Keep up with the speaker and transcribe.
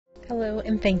Hello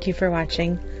and thank you for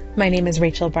watching. My name is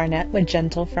Rachel Barnett with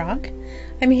Gentle Frog.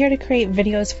 I'm here to create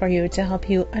videos for you to help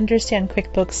you understand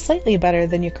QuickBooks slightly better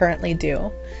than you currently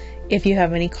do. If you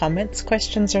have any comments,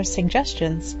 questions, or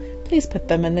suggestions, please put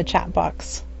them in the chat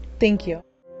box. Thank you.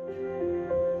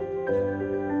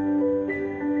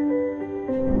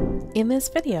 In this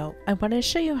video, I want to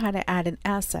show you how to add an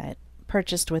asset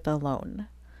purchased with a loan.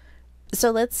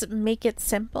 So let's make it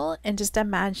simple and just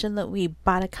imagine that we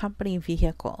bought a company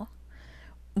vehicle.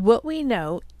 What we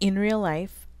know in real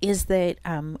life is that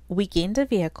we gained a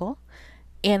vehicle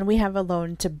and we have a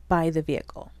loan to buy the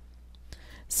vehicle.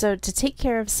 So to take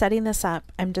care of setting this up,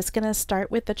 I'm just going to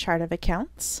start with the chart of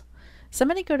accounts. So I'm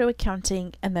going to go to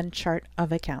accounting and then chart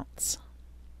of accounts.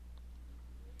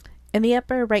 In the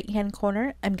upper right hand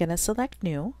corner, I'm going to select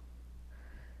new.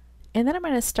 And then I'm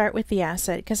going to start with the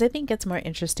asset because I think it's more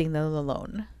interesting than the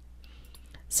loan.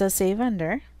 So save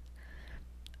under.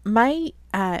 My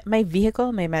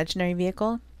vehicle, my imaginary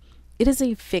vehicle, it is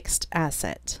a fixed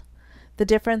asset. The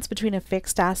difference between a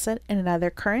fixed asset and another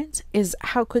current is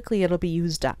how quickly it'll be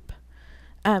used up.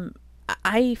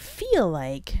 I feel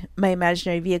like my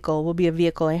imaginary vehicle will be a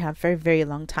vehicle I have for a very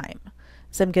long time.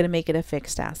 So I'm going to make it a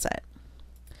fixed asset.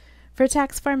 For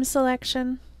tax form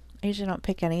selection, I usually don't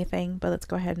pick anything, but let's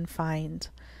go ahead and find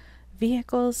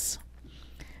vehicles.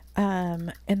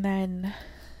 And then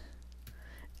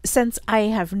since I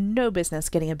have no business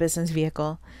getting a business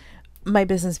vehicle, my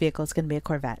business vehicle is going to be a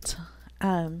Corvette.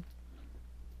 Let's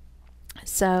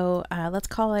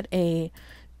call it a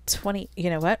 20,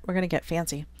 you know what? We're going to get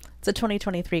fancy. It's a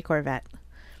 2023 Corvette.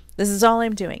 This is all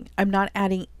I'm doing. I'm not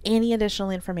adding any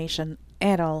additional information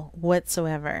at all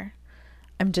whatsoever.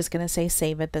 I'm just going to say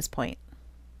save at this point.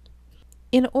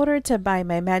 In order to buy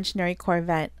my imaginary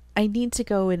Corvette, I need to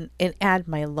go and add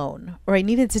my loan, or I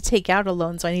needed to take out a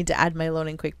loan, so I need to add my loan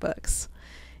in QuickBooks.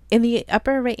 In the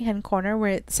upper right hand corner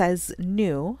where it says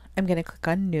new, I'm going to click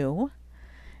on new,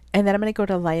 and then I'm going to go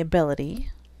to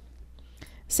liability,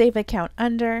 save account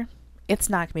under. It's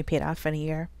not going to be paid off in a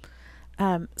year. So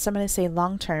I'm going to say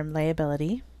long-term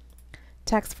liability,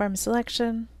 tax form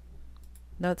selection,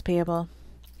 notes payable.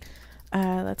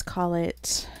 Let's call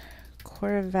it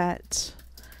Corvette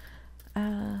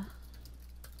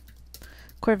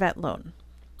loan.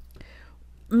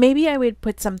 Maybe I would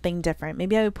put something different.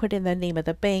 Maybe I would put in the name of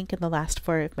the bank and the last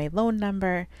four of my loan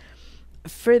number.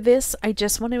 For this, I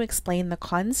just want to explain the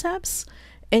concepts,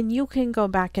 and you can go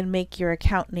back and make your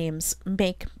account names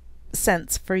make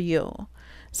sense for you.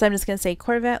 So I'm just going to say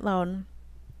Corvette loan.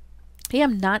 I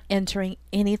am not entering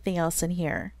anything else in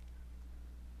here.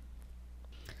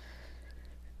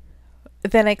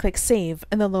 Then I click save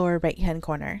in the lower right hand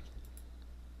corner.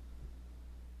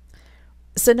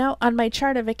 So now on my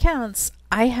chart of accounts,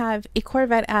 I have a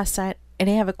Corvette asset and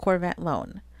I have a Corvette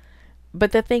loan.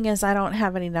 But the thing is, I don't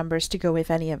have any numbers to go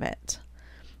with any of it.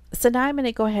 So now I'm going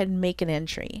to go ahead and make an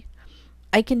entry.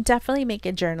 I can definitely make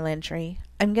a journal entry.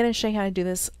 I'm going to show you how to do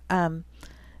this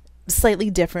slightly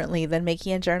differently than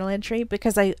making a journal entry,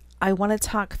 because I want to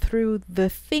talk through the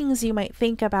things you might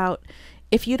think about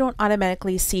if you don't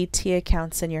automatically see T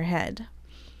accounts in your head.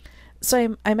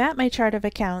 So I'm at my chart of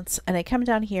accounts and I come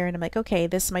down here and I'm like, okay,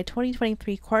 this is my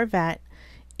 2023 Corvette.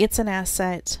 It's an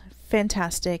asset.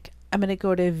 Fantastic. I'm going to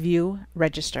go to view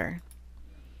register.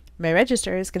 My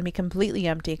register is going to be completely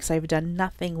empty because I've done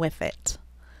nothing with it.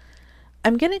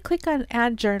 I'm going to click on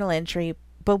add journal entry,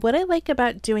 but what I like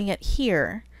about doing it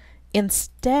here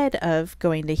instead of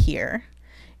going to here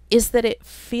is that it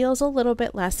feels a little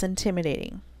bit less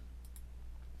intimidating.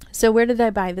 So where did I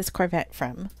buy this Corvette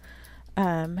from?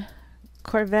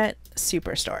 Corvette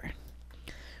Superstore.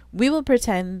 We will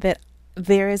pretend that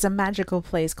there is a magical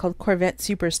place called Corvette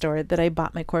Superstore that I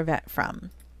bought my Corvette from.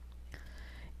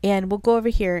 And we'll go over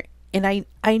here, and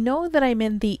I know that I'm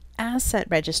in the asset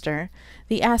register,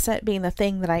 the asset being the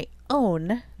thing that I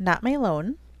own, not my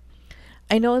loan.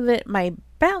 I know that my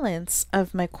balance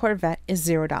of my Corvette is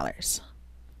 $0.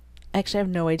 I actually have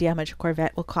no idea how much a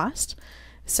Corvette will cost.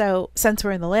 So since we're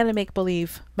in the land of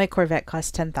make-believe, my Corvette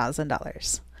costs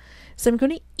 $10,000. So I'm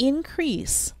going to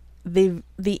increase the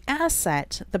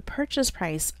asset, the purchase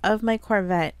price of my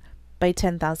Corvette by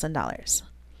 $10,000.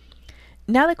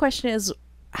 Now the question is,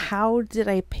 how did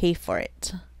I pay for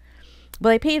it?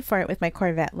 Well, I paid for it with my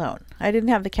Corvette loan. I didn't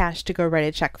have the cash to go write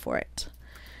a check for it.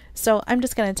 So I'm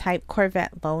just going to type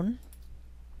Corvette loan.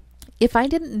 If I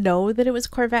didn't know that it was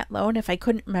Corvette loan, if I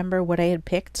couldn't remember what I had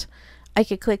picked, I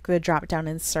could click the drop down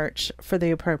and search for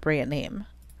the appropriate name.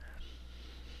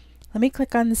 Let me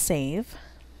click on save.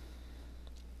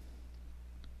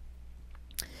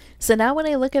 So now when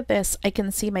I look at this, I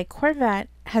can see my Corvette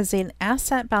has an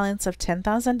asset balance of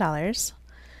 $10,000.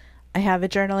 I have a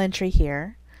journal entry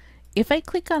here. If I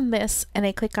click on this and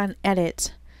I click on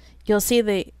edit, you'll see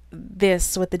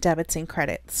this with the debits and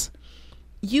credits.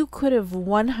 You could have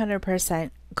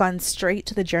 100% gone straight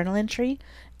to the journal entry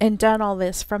and done all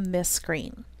this from this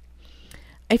screen.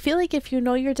 I feel like if you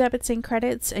know your debits and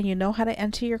credits and you know how to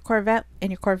enter your Corvette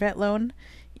and your Corvette loan,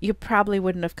 you probably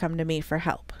wouldn't have come to me for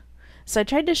help. So I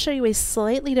tried to show you a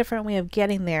slightly different way of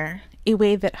getting there, a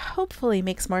way that hopefully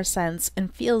makes more sense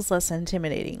and feels less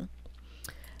intimidating.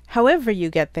 However you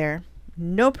get there,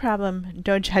 no problem,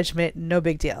 no judgment, no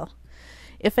big deal.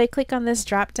 If I click on this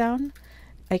drop down,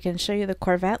 I can show you the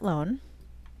Corvette loan.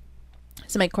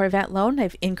 So my Corvette loan,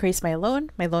 I've increased my loan.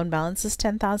 My loan balance is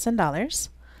 $10,000.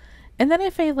 And then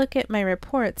if I look at my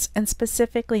reports and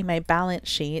specifically my balance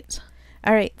sheet,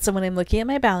 all right, so when I'm looking at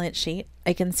my balance sheet,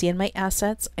 I can see in my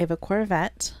assets, I have a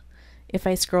Corvette. If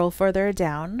I scroll further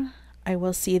down, I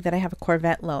will see that I have a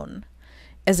Corvette loan.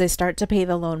 As I start to pay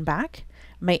the loan back,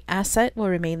 my asset will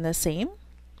remain the same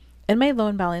and my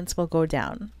loan balance will go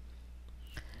down.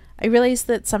 I realize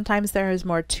that sometimes there is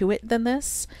more to it than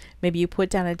this. Maybe you put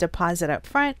down a deposit up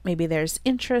front, maybe there's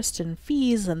interest and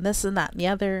fees and this and that and the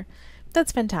other.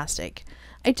 That's fantastic.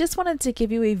 I just wanted to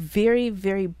give you a very,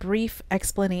 very brief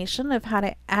explanation of how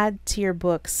to add to your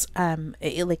books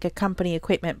like a company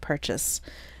equipment purchase.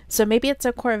 So maybe it's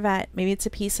a Corvette, maybe it's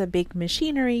a piece of big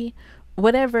machinery,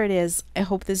 whatever it is. I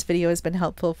hope this video has been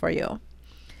helpful for you.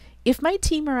 If my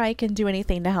team or I can do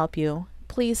anything to help you,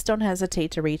 please don't hesitate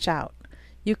to reach out.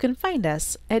 You can find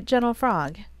us at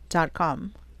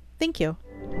gentlefrog.com. Thank you.